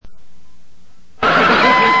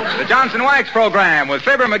the Johnson Wax Program with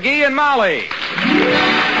Fibber McGee and Molly.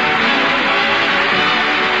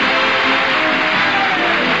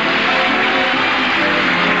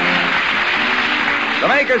 The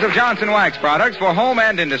makers of Johnson Wax products for home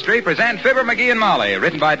and industry present Fibber McGee and Molly,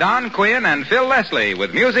 written by Don Quinn and Phil Leslie,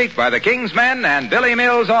 with music by the King's Men and Billy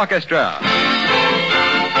Mills Orchestra.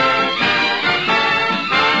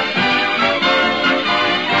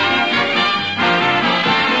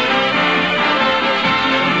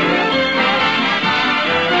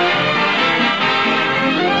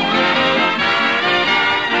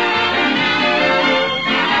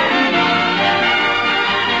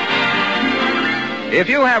 If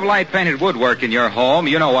you have light-painted woodwork in your home,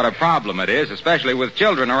 you know what a problem it is, especially with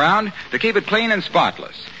children around, to keep it clean and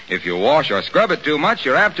spotless. If you wash or scrub it too much,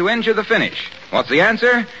 you're apt to injure the finish. What's the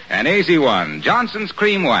answer? An easy one. Johnson's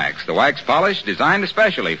Cream Wax, the wax polish designed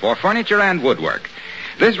especially for furniture and woodwork.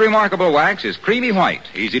 This remarkable wax is creamy white,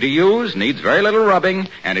 easy to use, needs very little rubbing,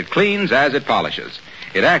 and it cleans as it polishes.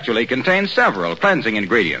 It actually contains several cleansing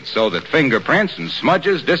ingredients so that fingerprints and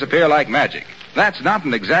smudges disappear like magic. That's not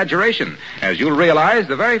an exaggeration, as you'll realize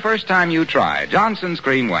the very first time you try Johnson's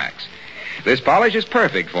Cream Wax. This polish is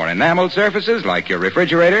perfect for enameled surfaces like your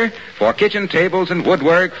refrigerator, for kitchen tables and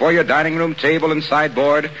woodwork, for your dining room table and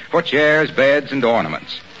sideboard, for chairs, beds, and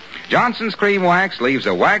ornaments. Johnson's Cream Wax leaves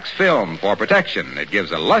a wax film for protection. It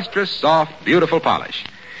gives a lustrous, soft, beautiful polish.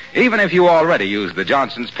 Even if you already use the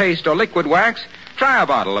Johnson's paste or liquid wax, try a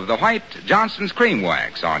bottle of the white Johnson's Cream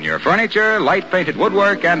Wax on your furniture, light-painted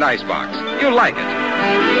woodwork, and icebox. You'll like it.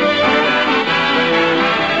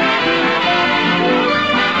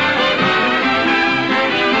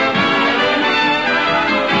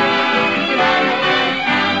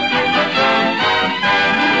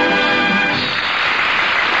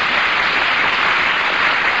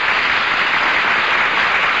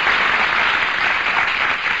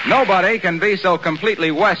 Nobody can be so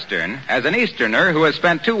completely Western as an Easterner who has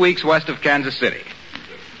spent 2 weeks west of Kansas City.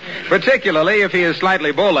 Particularly if he is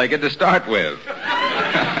slightly bow-legged to start with.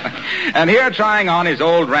 And here, trying on his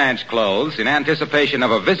old ranch clothes in anticipation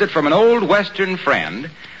of a visit from an old Western friend,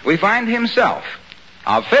 we find himself,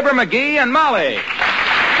 of Fibber McGee and Molly.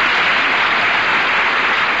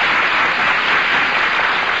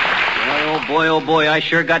 Oh, boy, I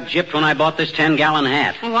sure got gypped when I bought this 10-gallon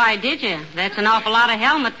hat. Why did you? That's an awful lot of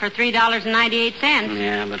helmet for $3.98.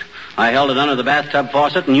 Yeah, but I held it under the bathtub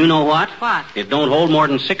faucet, and you know what? What? It don't hold more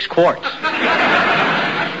than 6 quarts. Well,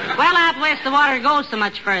 out west, the water goes so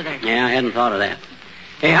much further. Yeah, I hadn't thought of that.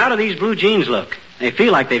 Hey, how do these blue jeans look? They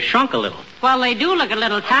feel like they've shrunk a little. Well, they do look a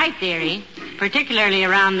little tight, dearie, particularly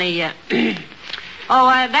around the...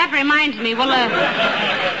 that reminds me.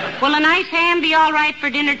 Will a nice ham be all right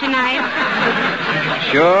for dinner tonight?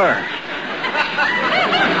 Sure.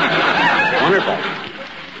 Wonderful.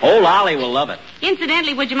 Old Ollie will love it.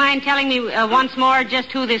 Incidentally, would you mind telling me once more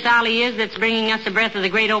just who this Ollie is that's bringing us a breath of the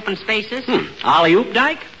great open spaces? Ollie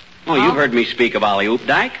Oopdyke? Oh, you've heard me speak of Ollie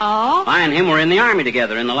Oopdyke. Oh? I and him were in the Army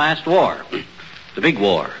together in the last war. The big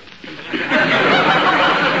war.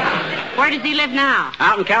 Where does he live now?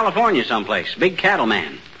 Out in California someplace. Big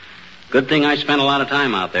cattleman. Good thing I spent a lot of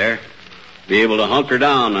time out there. Be able to hunker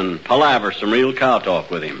down and palaver some real cow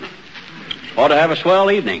talk with him. Ought to have a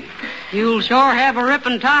swell evening. You'll sure have a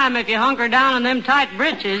ripping time if you hunker down in them tight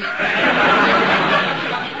britches.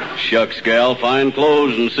 Shucks, gal, fine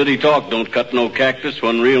clothes and city talk don't cut no cactus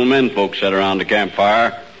when real men folks sit around the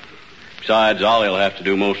campfire. Besides, Ollie'll have to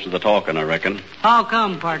do most of the talking, I reckon. How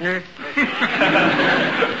come, partner?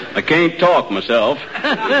 I can't talk myself.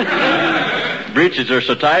 Breeches are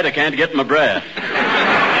so tight I can't get my breath.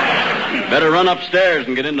 Better run upstairs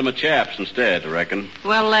and get into my chaps instead, I reckon.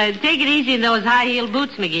 Well, take it easy in those high-heeled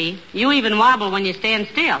boots, McGee. You even wobble when you stand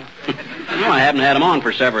still. Well, I haven't had them on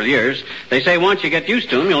for several years. They say once you get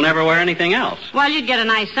used to them, you'll never wear anything else. Well, you'd get a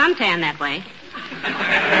nice suntan that way.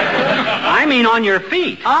 I mean on your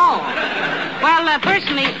feet. Oh. Well,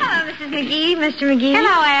 personally... Hello, Mrs. McGee, Mr. McGee.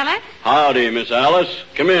 Hello, Alice. Howdy, Miss Alice.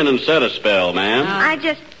 Come in and set a spell, ma'am. I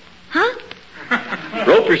just... Huh?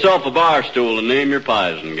 Rope yourself a bar stool and name your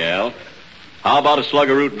poison, gal. How about a slug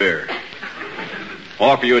of root beer?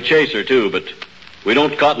 Offer you a chaser, too, but we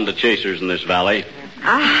don't cotton to chasers in this valley.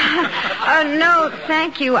 No,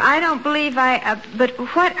 thank you. I don't believe but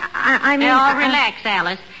what... I mean... Oh, relax,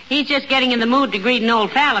 Alice. He's just getting in the mood to greet an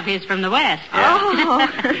old pal of his from the West. Oh.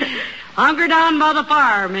 Hunker down by the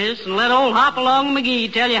fire, miss, and let old Hop-along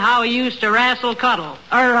McGee tell you how he used to rustle cattle.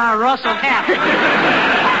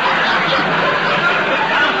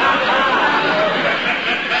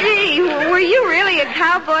 Gee, were you really a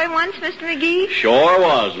cowboy once, Mr. McGee? Sure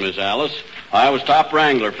was, Miss Alice. I was top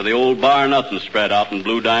wrangler for the old Bar Nothing spread out in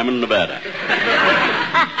Blue Diamond, Nevada.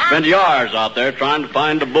 Spent years out there trying to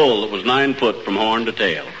find a bull that was 9 foot from horn to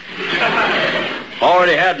tail.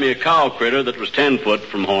 Already had me a cow critter that was 10 foot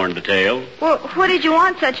from horn to tail. Well, what did you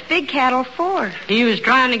want such big cattle for? He was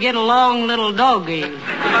trying to get a long little doggy.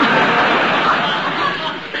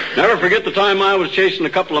 Never forget the time I was chasing a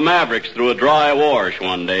couple of mavericks through a dry wash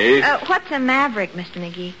one day. What's a maverick, Mr.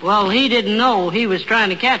 McGee? Well, he didn't know. He was trying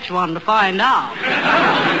to catch one to find out.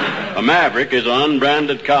 A maverick is an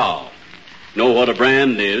unbranded cow. Know what a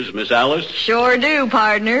brand is, Miss Alice? Sure do,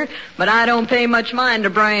 partner. But I don't pay much mind to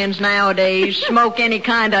brands nowadays. Smoke any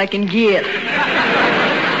kind I can get.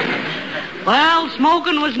 Well,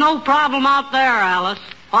 smoking was no problem out there, Alice.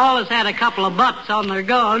 Always had a couple of butts on their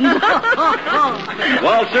guns. Well,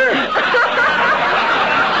 sir.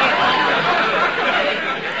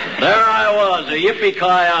 There I was, a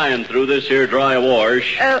yippee-ki-ying through this here dry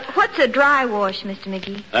wash. What's a dry wash, Mr.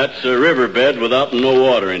 McGee? That's a riverbed without no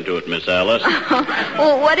water into it, Miss Alice.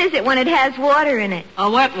 Well, what is it when it has water in it? A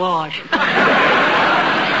wet wash.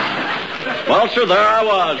 Well, sir, there I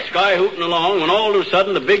was, sky-hooting along, when all of a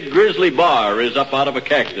sudden a big grizzly bar riz up out of a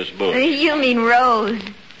cactus bush. You mean rose.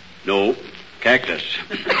 No, cactus.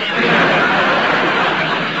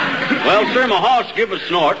 Well, sir, my horse give a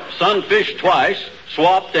snort, sun fished twice,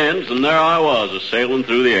 swapped ends, and there I was, a-sailing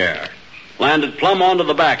through the air. Landed plumb onto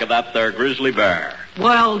the back of that there grizzly bear.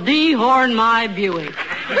 Well, dehorn my Buick.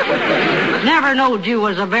 Never knowed you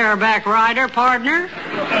was a bareback rider, partner.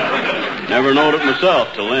 Never knowed it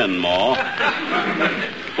myself till then, Ma.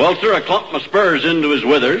 Well, sir, I clumped my spurs into his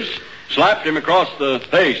withers, slapped him across the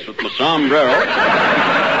face with my sombrero,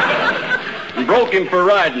 and broke him for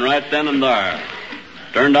riding right then and there.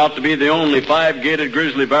 Turned out to be the only 5-gated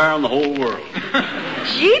grizzly bear in the whole world.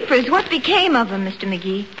 Jeepers, what became of him, Mr.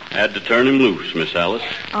 McGee? Had to turn him loose, Miss Alice.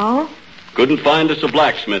 Oh? Couldn't find us a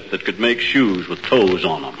blacksmith that could make shoes with toes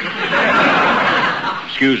on them.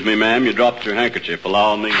 Excuse me, ma'am, you dropped your handkerchief.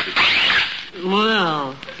 Allow me to...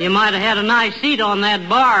 Well, you might have had a nice seat on that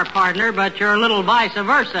bar, partner, but you're a little vice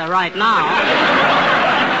versa right now.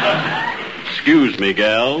 Excuse me,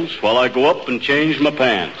 gals, while I go up and change my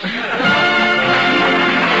pants.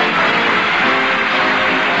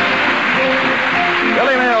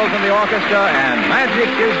 Billy Mills and the orchestra, and Magic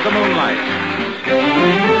is the Moonlight.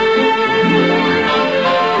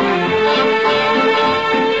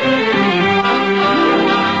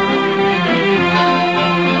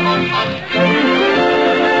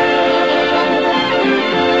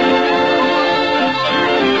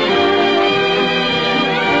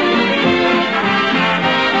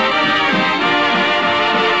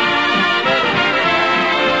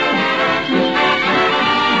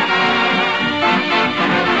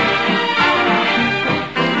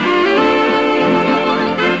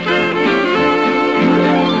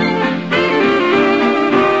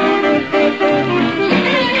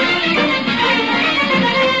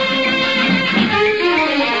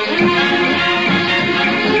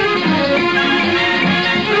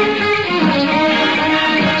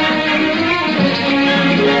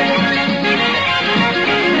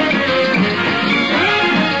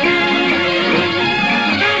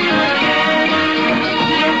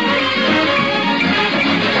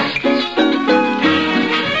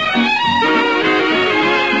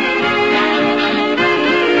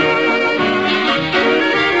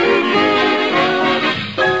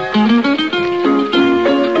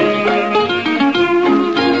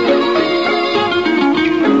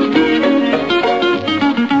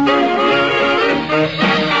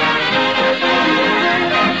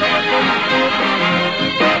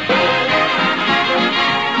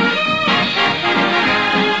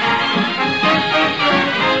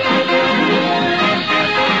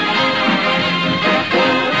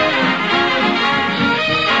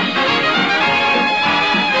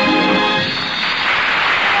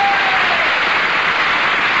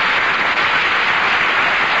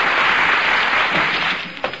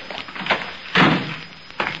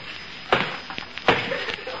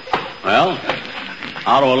 Well,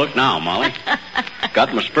 how do I look now, Molly?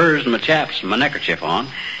 Got my spurs and my chaps and my neckerchief on.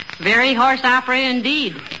 Very horse opera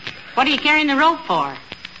indeed. What are you carrying the rope for?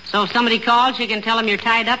 So if somebody calls, you can tell them you're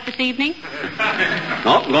tied up this evening?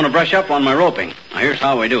 No, I'm going to brush up on my roping. Now, here's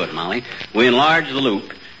how we do it, Molly. We enlarge the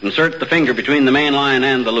loop, insert the finger between the main line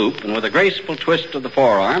and the loop, and with a graceful twist of the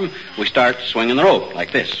forearm, we start swinging the rope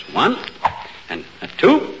like this. 1, and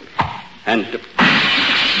 2, and...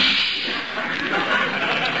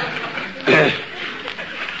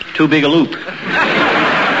 Too big a loop.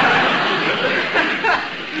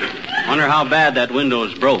 Wonder how bad that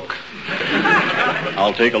window's broke.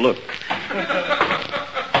 I'll take a look.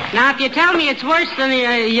 Now, if you tell me it's worse than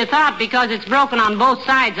you thought because it's broken on both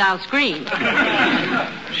sides, I'll scream.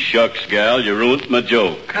 Shucks, gal, you ruined my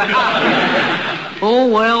joke. Oh,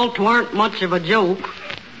 well, 'twarn't much of a joke.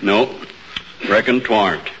 Nope. Reckon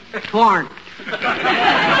 'twarn't. 'Twarn't.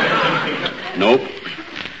 Nope.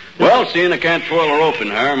 Well, seeing I can't twirl a rope in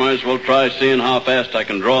her, might as well try seeing how fast I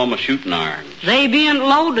can draw my shooting irons. They bean't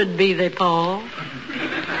loaded, be they, Paul?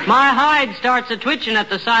 My hide starts a-twitching at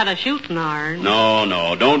the sight of shooting iron.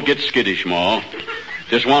 No, don't get skittish, Ma.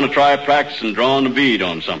 Just want to try practicing drawing a bead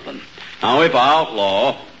on something. Now, if a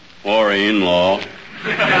outlaw, or a in-law,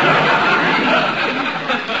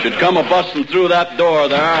 should come a-busting through that door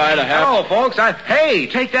there, I'd have... Hello, folks. Hey,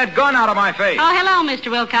 take that gun out of my face. Oh, hello,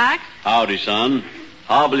 Mr. Wilcox. Howdy, son.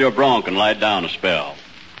 Hobble your bronc and lie down a spell.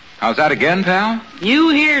 How's that again, pal? You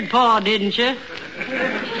heard Pa, didn't you?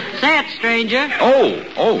 Say it, stranger.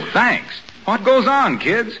 Oh, thanks. What goes on,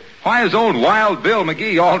 kids? Why is old Wild Bill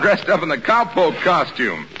McGee all dressed up in the cowpoke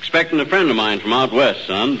costume? Expecting a friend of mine from out west,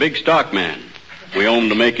 son. Big stock man. We aim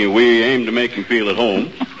to make him feel at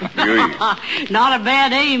home. Not a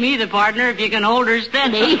bad aim either, partner, if you can hold her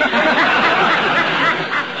steady.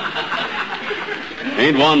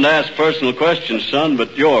 Ain't one to ask personal questions, son,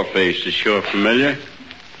 but your face is sure familiar.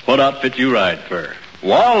 What outfit you ride for?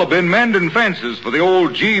 Well, I've been mending fences for the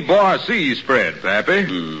old G-Bar C spread, Pappy.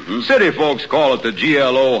 Mm-hmm. City folks call it the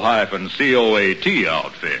GLO-COAT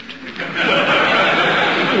outfit.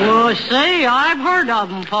 Well, say, I've heard of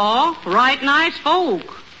them, Pa. Right nice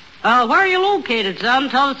folk. Where are you located, son?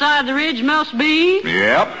 T'other side of the ridge must be?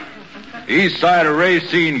 Yep. East side of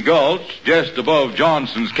Racine Gulch, just above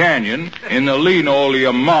Johnson's Canyon, in the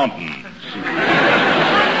Linoleum Mountains.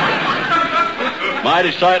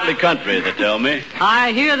 Mighty sightly country, they tell me.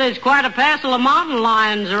 I hear there's quite a passel of mountain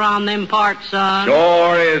lions around them parts, son.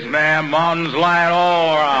 Sure is, ma'am. Mountains lying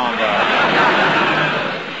all around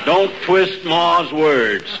us. Don't twist Ma's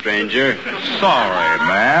words, stranger. Sorry,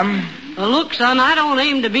 ma'am. Look, son, I don't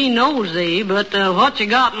aim to be nosy, but what you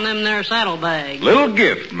got in them there saddlebags? Little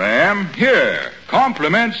gift, ma'am. Here.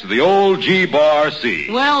 Compliments to the old G-Bar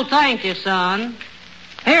C. Well, thank you, son.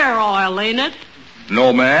 Hair oil, ain't it?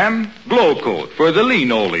 No, ma'am. Glow coat for the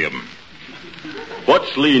linoleum.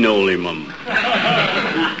 What's linoleum?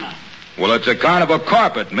 Well, it's a kind of a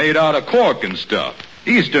carpet made out of cork and stuff.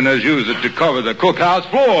 Easterners use it to cover the cookhouse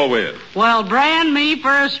floor with. Well, brand me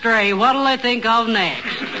for a stray. What'll they think of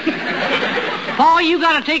next? Paul, you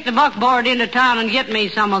got to take the buckboard into town and get me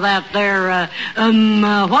some of that there,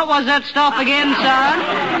 what was that stuff again,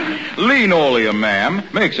 son? Linoleum, ma'am.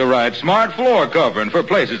 Makes a right smart floor covering for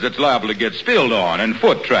places that's liable to get spilled on and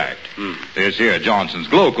foot tracked. This here Johnson's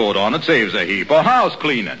glow coat on it saves a heap of house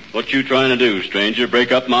cleaning. What you trying to do, stranger?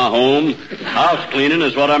 Break up my home? House cleaning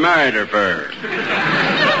is what I married her for.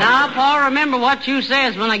 Now, Paul, remember what you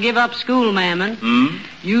says when I give up school, mammin.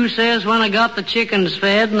 You says when I got the chickens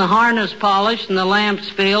fed and the harness polished and the lamps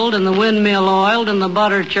filled and the windmill oiled and the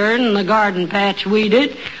butter churned and the garden patch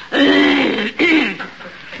weeded, I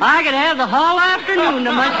could have the whole afternoon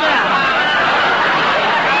to myself.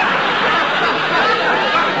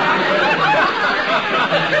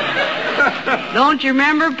 Don't you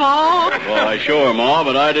remember, Paul? Why, sure, Ma,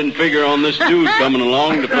 but I didn't figure on this dude coming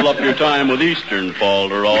along to fill up your time with Eastern,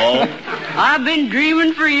 all. I've been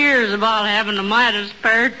dreaming for years about having a mighty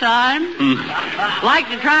spare time. Like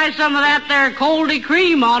to try some of that there coldy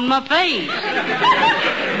cream on my face.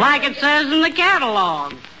 Like it says in the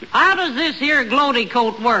catalog. How does this here gloaty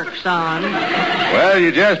coat work, son? Well,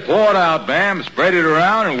 you just pour it out, ma'am, spread it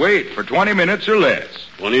around, and wait for 20 minutes or less.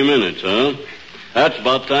 20 minutes, huh? That's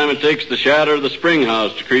about time it takes the shadow of the spring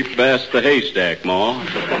house to creep past the haystack, Ma.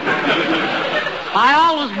 I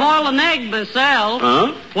always boil an egg myself.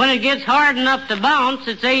 Huh? When it gets hard enough to bounce,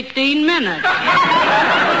 it's 18 minutes.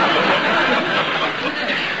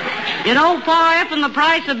 You know, Pa, if and the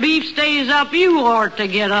price of beef stays up, you ought to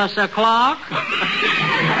get us a clock.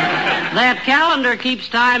 That calendar keeps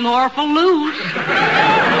time awful loose.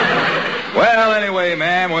 Well, anyway,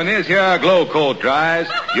 ma'am, when this here glow coat dries,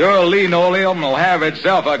 your linoleum will have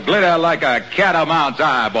itself a glitter like a catamount's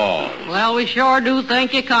eyeball. Well, we sure do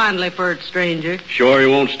thank you kindly for it, stranger. Sure you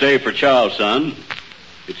won't stay for chow, son.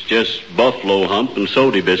 It's just buffalo hump and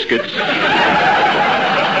soda biscuits.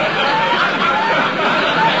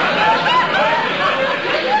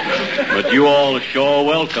 But you all are sure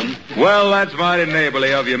welcome. Well, that's mighty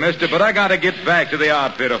neighborly of you, mister, but I gotta get back to the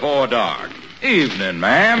outfit before dark. Evening,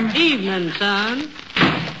 ma'am. Evening, son.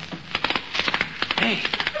 Hey,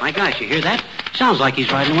 my gosh, you hear that? Sounds like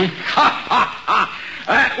he's riding away. Ha, ha, ha.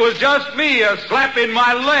 That was just me slapping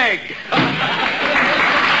my leg.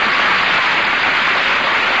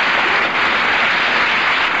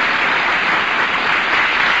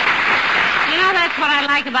 what I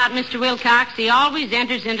like about Mr. Wilcox. He always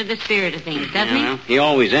enters into the spirit of things, doesn't Well, he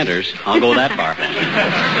always enters. I'll go that far.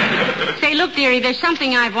 he? Say, look, dearie, there's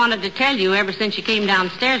something I've wanted to tell you ever since you came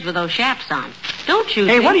downstairs with those chaps on. Don't you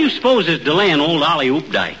Hey, think? what do you suppose is delaying old Ollie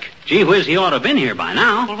Oopdyke? Gee whiz, he ought to have been here by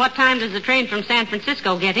now. Well, what time does the train from San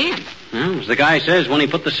Francisco get in? Well, as the guy says when he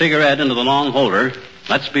put the cigarette into the long holder,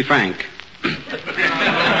 let's be frank.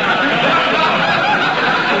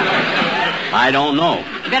 I don't know.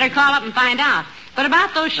 You better call up and find out. But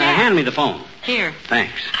about those chaps... Hand me the phone. Here.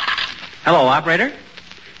 Thanks. Hello, operator.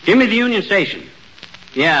 Give me the Union Station.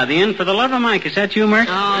 Yeah, the Inn for the Love of Mike. Is that you, Mert?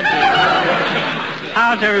 Oh, dear.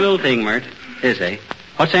 How's every little thing, Mert? Is they?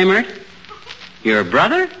 What's that, Mert? Your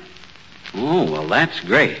brother? Oh, well, that's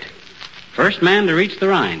great. First man to reach the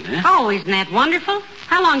Rhine, huh? Oh, isn't that wonderful?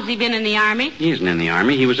 How long's he been in the Army? He isn't in the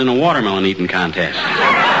Army. He was in a watermelon eating contest.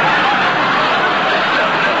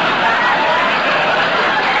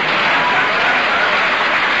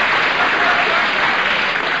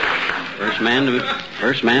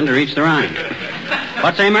 First man to reach the Rhine.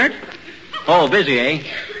 What's that, Mert? Oh, busy, eh?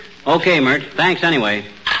 Okay, Mert. Thanks anyway.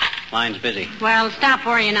 Line's busy. Well, stop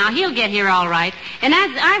for you now. He'll get here all right. And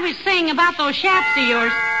as I was saying about those chaps of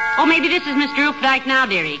yours... Oh, maybe this is Mr. Oopdyke now,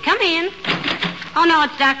 dearie. Come in. Oh, no,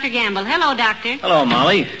 it's Dr. Gamble. Hello, Doctor. Hello,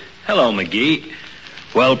 Molly. Hello, McGee.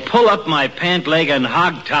 Well, pull up my pant leg and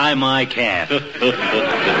hog tie my calf.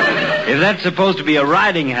 If that's supposed to be a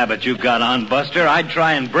riding habit you've got on, Buster, I'd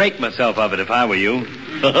try and break myself of it if I were you.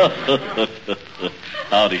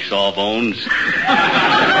 Howdy, Sawbones.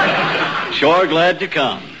 Sure glad you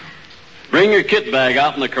come. Bring your kit bag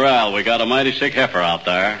out in the corral. We got a mighty sick heifer out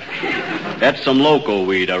there. That's some loco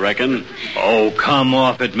weed, I reckon. Oh, come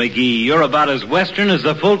off it, McGee. You're about as western as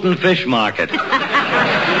the Fulton Fish Market.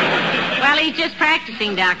 Well, he's just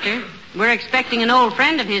practicing, Doctor. We're expecting an old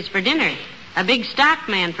friend of his for dinner. A big stock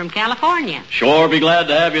man from California. Sure be glad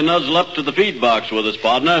to have you nuzzle up to the feed box with us,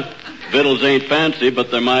 partner. Victuals ain't fancy,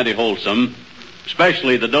 but they're mighty wholesome.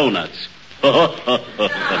 Especially the donuts.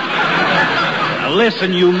 Now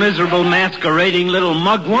listen, you miserable masquerading little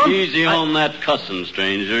mugwump. Easy on that cussing,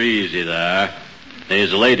 stranger. Easy there.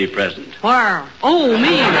 There's a lady present. Where? Oh,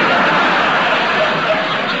 me.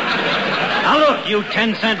 Now look, you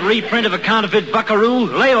 10-cent reprint of a counterfeit buckaroo.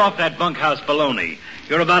 Lay off that bunkhouse baloney.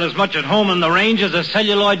 You're about as much at home on the range as a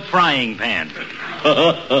celluloid frying pan.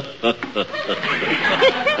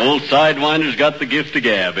 Old Sidewinder's got the gift of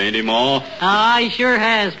gab, ain't he, Ma? Ah, he sure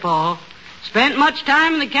has, Paul. Spent much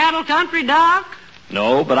time in the cattle country, Doc?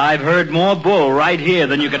 No, but I've heard more bull right here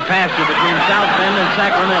than you could pasture between South Bend and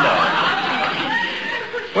Sacramento.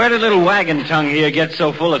 Where did little wagon tongue here get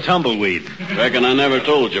so full of tumbleweed? Reckon I never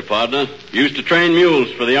told you, partner. Used to train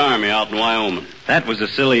mules for the Army out in Wyoming. That was a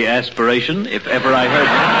silly aspiration, if ever I heard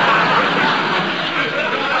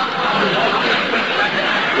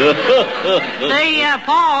one. Say,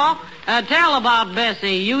 Paul, tell about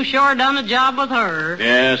Bessie. You sure done a job with her.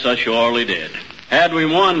 Yes, I surely did. Had we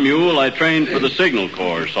one mule, I trained for the Signal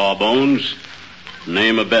Corps, Sawbones.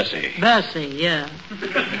 Name of Bessie. Bessie, yeah.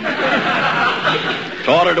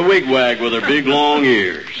 Taught her to wigwag with her big, long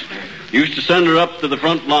ears. Used to send her up to the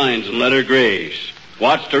front lines and let her graze.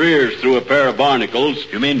 Watched her ears through a pair of barnacles.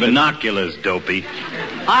 You mean binoculars, dopey.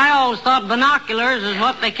 I always thought binoculars is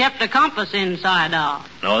what they kept a compass inside of.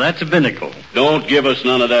 No, that's a binnacle. Don't give us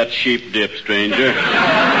none of that sheep dip, stranger.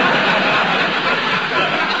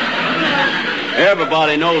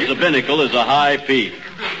 Everybody knows a binnacle is a high peak.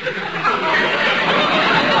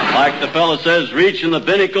 Like the fella says, reaching the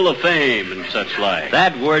pinnacle of fame and such like.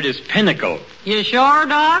 That word is pinnacle. You sure,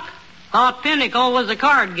 Doc? Thought pinnacle was a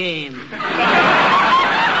card game.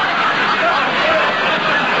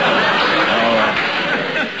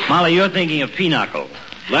 Molly, you're thinking of pinochle.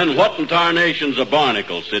 Then what in tarnation's a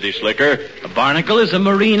barnacle, city slicker? A barnacle is a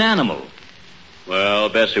marine animal. Well,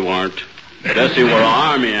 Bessie weren't. Bessie were an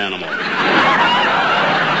army animal.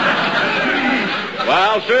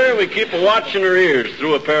 Well, sir, we keep a watching her ears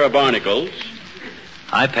through a pair of barnacles.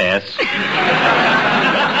 I pass.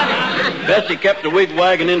 Bessie kept a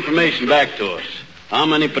wigwagging information back to us. How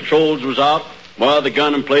many patrols was out, where the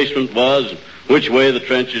gun emplacement was, which way the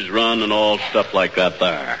trenches run, and all stuff like that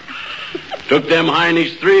there. Took them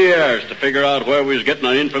heinies 3 years to figure out where we was getting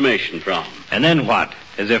our information from. And then what?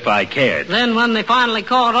 As if I cared. Then when they finally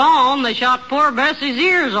caught on, they shot poor Bessie's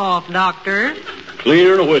ears off, Doctor.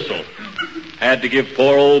 Cleaner than a whistle. Had to give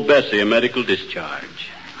poor old Bessie a medical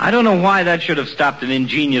discharge. I don't know why that should have stopped an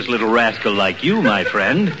ingenious little rascal like you, my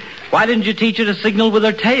friend. Why didn't you teach her to signal with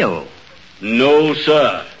her tail? No,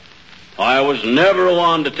 sir. I was never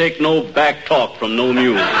one to take no back talk from no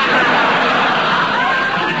mule.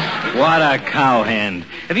 What a cowhand.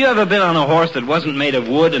 Have you ever been on a horse that wasn't made of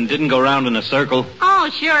wood and didn't go round in a circle? Oh,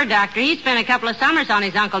 sure, Doctor. He spent a couple of summers on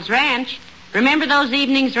his uncle's ranch. Remember those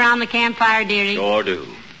evenings around the campfire, dearie? Sure do.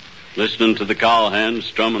 Listening to the cowhands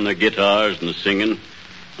strumming their guitars and the singing,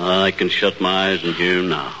 I can shut my eyes and hear 'em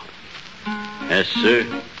now. Yes, sir.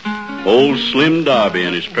 Old Slim Darby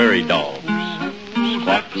and his prairie dogs.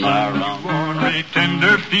 Squatting around. Great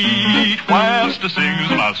tender feet whilst he sings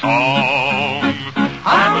my song.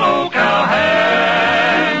 I'm an old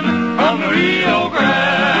cowhand from the Rio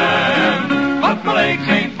Grande, but my legs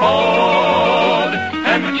ain't bald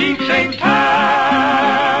and my cheeks ain't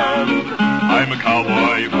tanned. I'm a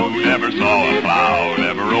cowboy who never saw a plow,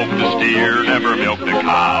 never roped a steer, never milked a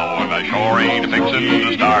cow, and I sure ain't fixin'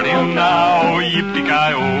 to start him now.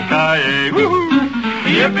 Yippee-ki-yo-ki-yay, woo-hoo!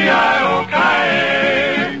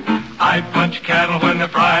 Yippee-ki-yo-ki-yay. I punch cattle when they're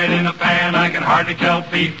fried in a pan. I can hardly tell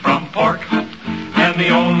beef from pork. And the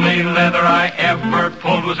only leather I ever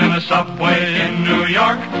pulled was in a subway in New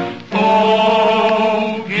York.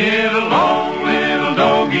 Oh, get along, little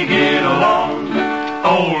doggy, get along.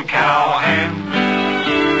 Old cowhand,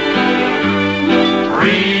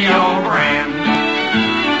 Rio Grande.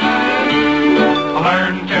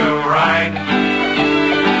 Learn to ride,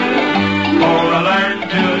 or learn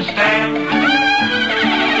to stand.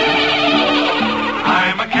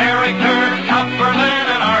 I'm a character tougher than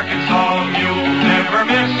an Arkansas mule. Never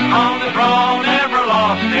miss on the draw, never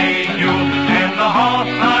lost a mule. And the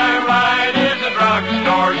horse I ride is a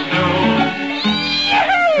drugstore stool.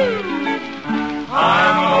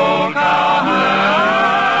 I'm an old cowhand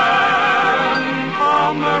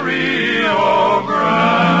from the Rio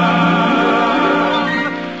Grande,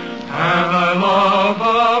 and I love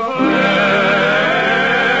the plain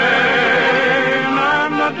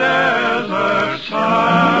and the desert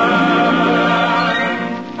sand.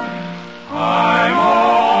 I'm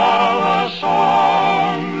all the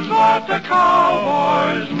songs that the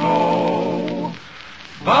cowboys know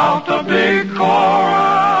about the big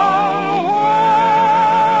corral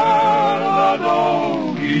where the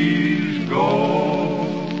doggies go.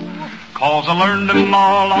 'Cause I learned them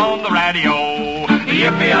all on the radio.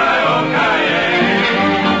 Yippee-i-o-ki-yay,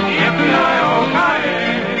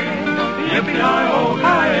 yippee-i-o-ki-yay,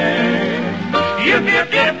 yippee-i-o-ki-yay,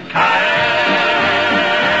 yip-yip-yip-ki-yay.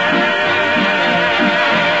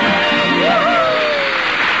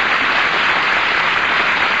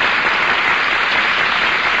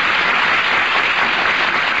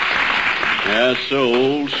 That's so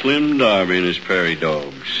old Slim Darby and his prairie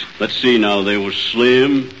dogs. Let's see now. They was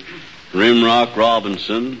Slim, Rimrock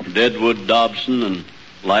Robinson, Deadwood Dobson, and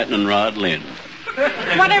Lightning Rod Lynn.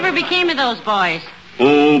 Whatever became of those boys?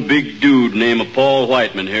 Oh, big dude named Paul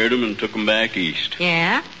Whiteman heard 'em and took 'em back east.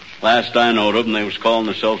 Yeah? Last I knowed of 'em, they was calling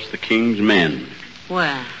themselves the King's Men.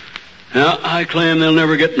 Well. Now, I claim they'll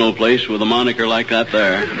never get no place with a moniker like that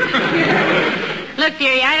there. Look,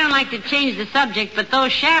 dearie, I don't like to change the subject, but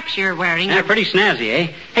those chaps you're wearing They're are... pretty snazzy, eh?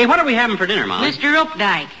 Hey, what are we having for dinner, Molly? Mr.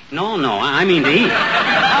 Updike. No, I mean to eat.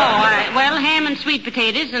 Well, ham and sweet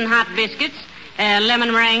potatoes and hot biscuits,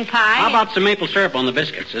 lemon meringue pie. How about some maple syrup on the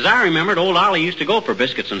biscuits? As I remembered, old Ollie used to go for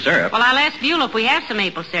biscuits and syrup. Well, I'll ask Beulah if we have some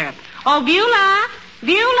maple syrup. Oh, Beulah!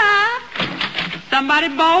 Beulah! Somebody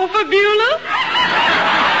bowl for Beulah?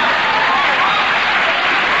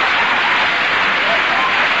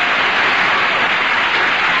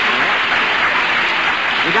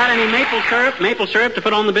 You got any maple syrup to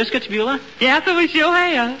put on the biscuits, Beulah? Yes, we sure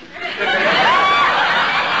have.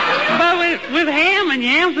 But with ham and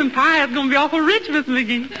yams and pie, it's going to be awful rich, Miss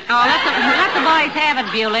McGee. Oh, let the boys have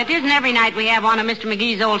it, Beulah. It isn't every night we have one of Mr.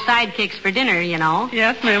 McGee's old sidekicks for dinner, you know.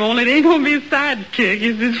 Yes, ma'am, only it ain't going to be his sidekick.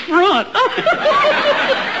 It's his front.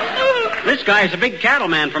 This guy's a big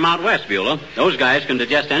cattleman from out west, Beulah. Those guys can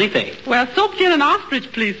digest anything. Well, soap chin and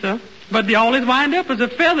ostrich, please, sir. But they always wind up as a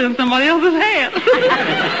feather in somebody else's hat.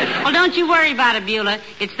 Well, don't you worry about it, Beulah.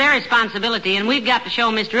 It's their responsibility, and we've got to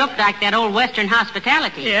show Mr. Updike that old Western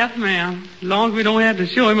hospitality. Yes, ma'am. As long as we don't have to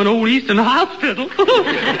show him an old Eastern hospital.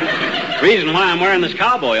 Reason why I'm wearing this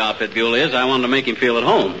cowboy outfit, Beulah, is I wanted to make him feel at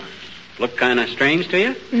home. Look kind of strange to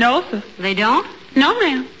you? No, sir. They don't? No,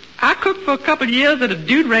 ma'am. I cooked for a couple of years at a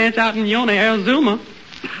dude ranch out in Yuma, Arizona.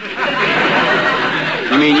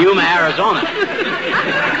 You mean Yuma, Arizona?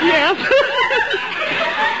 Yes.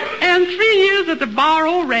 And 3 years at the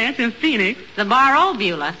Barrow Ranch in Phoenix. The Barrow,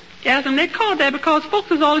 Beulah? Yes, and they called that because folks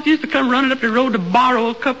was always used to come running up the road to borrow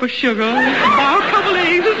a cup of sugar, borrow a couple of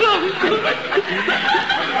eggs or something.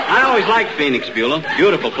 I always liked Phoenix, Beulah.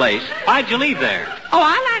 Beautiful place. Why'd you leave there? Oh,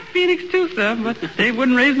 I like Phoenix too, sir, but they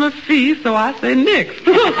wouldn't raise my fee, so I said nix.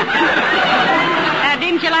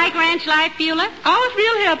 Didn't you like ranch life, Beulah? I was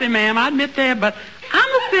real healthy, ma'am, I admit that, but I'm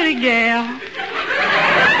a city gal.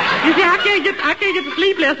 You see, I can't get to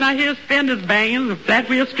sleep last night. I hear fenders banging, the flat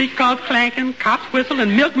wheel streetcars clanking, cops whistle,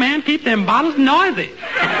 and milkman keep them bottles noisy.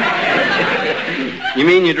 You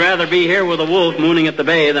mean you'd rather be here with a wolf mooning at the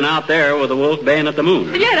bay than out there with a wolf baying at the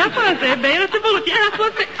moon? Yeah, that's what I said, baying at the bullet. Yeah, that's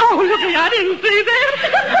what I said. Oh, look, I didn't see that.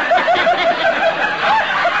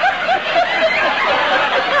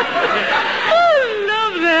 I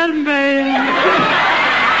love that man.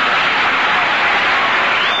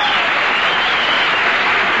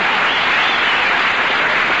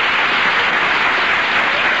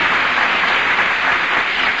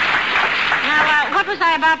 What was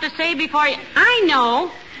I about to say before you? I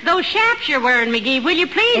know. Those chaps you're wearing, McGee, will you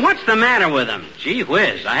please? Well, what's the matter with them? Gee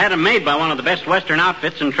whiz, I had them made by one of the best Western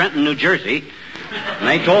outfits in Trenton, New Jersey. And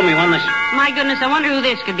they told me when this... My goodness, I wonder who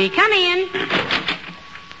this could be. Come in.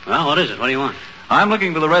 Well, what is it? What do you want? I'm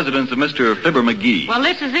looking for the residence of Mr. Fibber McGee. Well,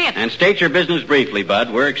 this is it. And state your business briefly,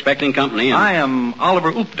 Bud. We're expecting company. And... I am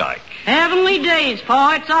Oliver Oopdyke. Heavenly days,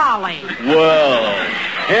 Paul. It's Ollie. Well,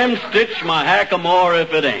 hem stitch my hackamore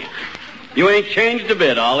if it ain't. You ain't changed a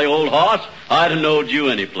bit, Ollie, old hoss. I'd have knowed you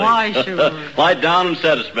any place. Why, sure. Lie down and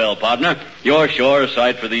set a spell, partner. You're sure a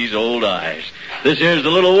sight for these old eyes. This here's the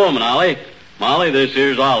little woman, Ollie. Molly, this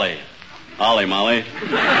here's Ollie. Ollie, Molly.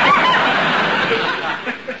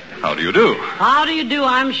 How do you do? How do you do,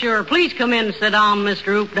 I'm sure. Please come in and sit down,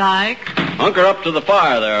 Mr. Oopdyke. Hunker up to the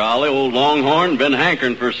fire there, Ollie. Old Longhorn been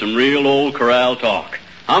hankering for some real old corral talk.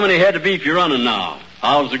 How many head of beef you running now?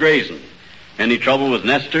 How's the grazing? Any trouble with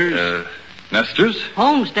nesters? Nesters?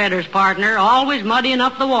 Homesteaders, partner, always muddying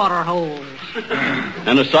up the water holes.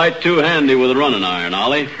 And a sight too handy with a running iron,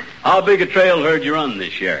 Ollie. How big a trail herd you run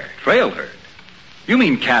this year? Trail herd? You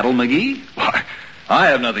mean cattle, McGee? Why, I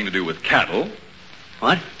have nothing to do with cattle.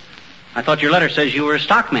 What? I thought your letter says you were a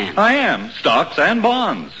stockman. I am. Stocks and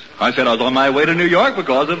bonds. I said I was on my way to New York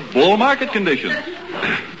because of bull market conditions.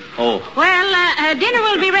 Oh. Well, dinner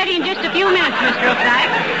will be ready in just a few minutes, Mr.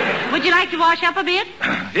 Oopdyke. Would you like to wash up a bit?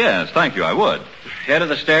 Yes, thank you, I would. Head of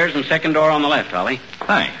the stairs and second door on the left, Ollie.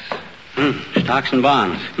 Thanks. Stocks and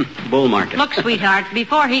bonds. Bull market. Look, sweetheart,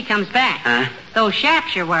 before he comes back. Huh? Those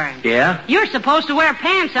chaps you're wearing. Yeah? You're supposed to wear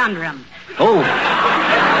pants under them. Oh.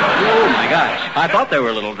 Oh, my gosh. I thought they were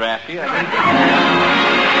a little drafty.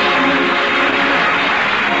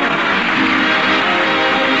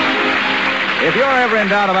 If you're ever in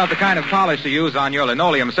doubt about the kind of polish to use on your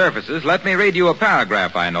linoleum surfaces, let me read you a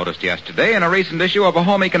paragraph I noticed yesterday in a recent issue of a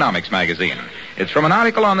Home Economics magazine. It's from an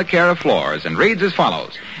article on the care of floors and reads as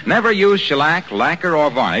follows. Never use shellac, lacquer,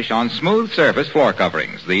 or varnish on smooth surface floor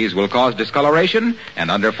coverings. These will cause discoloration,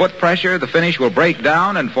 and under foot pressure, the finish will break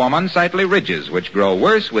down and form unsightly ridges, which grow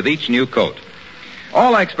worse with each new coat.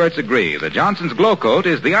 All experts agree that Johnson's Glow Coat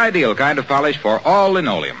is the ideal kind of polish for all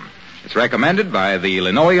linoleum. It's recommended by the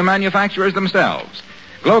linoleum manufacturers themselves.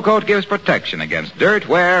 Glow Coat gives protection against dirt,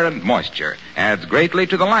 wear, and moisture, adds greatly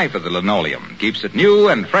to the life of the linoleum, keeps it new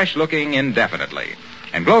and fresh-looking indefinitely.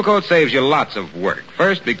 And Glow Coat saves you lots of work.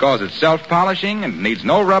 First, because it's self-polishing and needs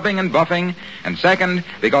no rubbing and buffing. And second,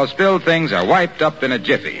 because spilled things are wiped up in a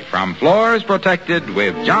jiffy. From floors protected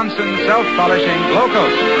with Johnson's self-polishing Glow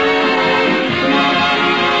Coat.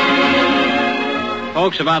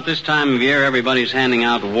 Folks, about this time of year, everybody's handing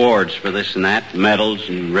out awards for this and that, medals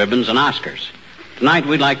and ribbons and Oscars. Tonight,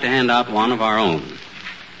 we'd like to hand out one of our own.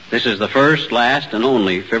 This is the first, last, and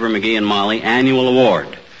only Fibber McGee and Molly annual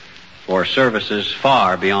award for services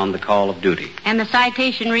far beyond the call of duty. And the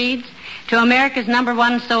citation reads, to America's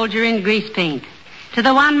 #1 soldier in grease paint, to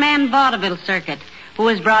the one-man vaudeville circuit, who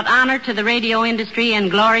has brought honor to the radio industry and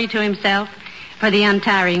glory to himself for the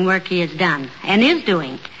untiring work he has done and is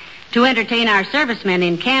doing to entertain our servicemen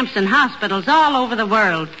in camps and hospitals all over the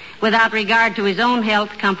world without regard to his own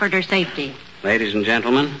health, comfort, or safety. Ladies and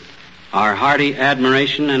gentlemen, our hearty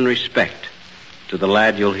admiration and respect to the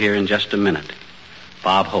lad you'll hear in just a minute,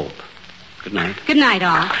 Bob Hope. Good night. Good night,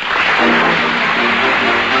 all. This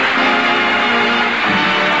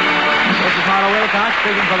is Marlowe Wilcox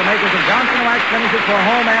speaking for the makers of Johnson Wax Finishes for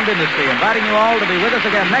Home and Industry, inviting you all to be with us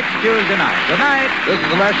again next Tuesday night. Good night. This is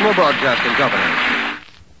the National Broadcasting Company.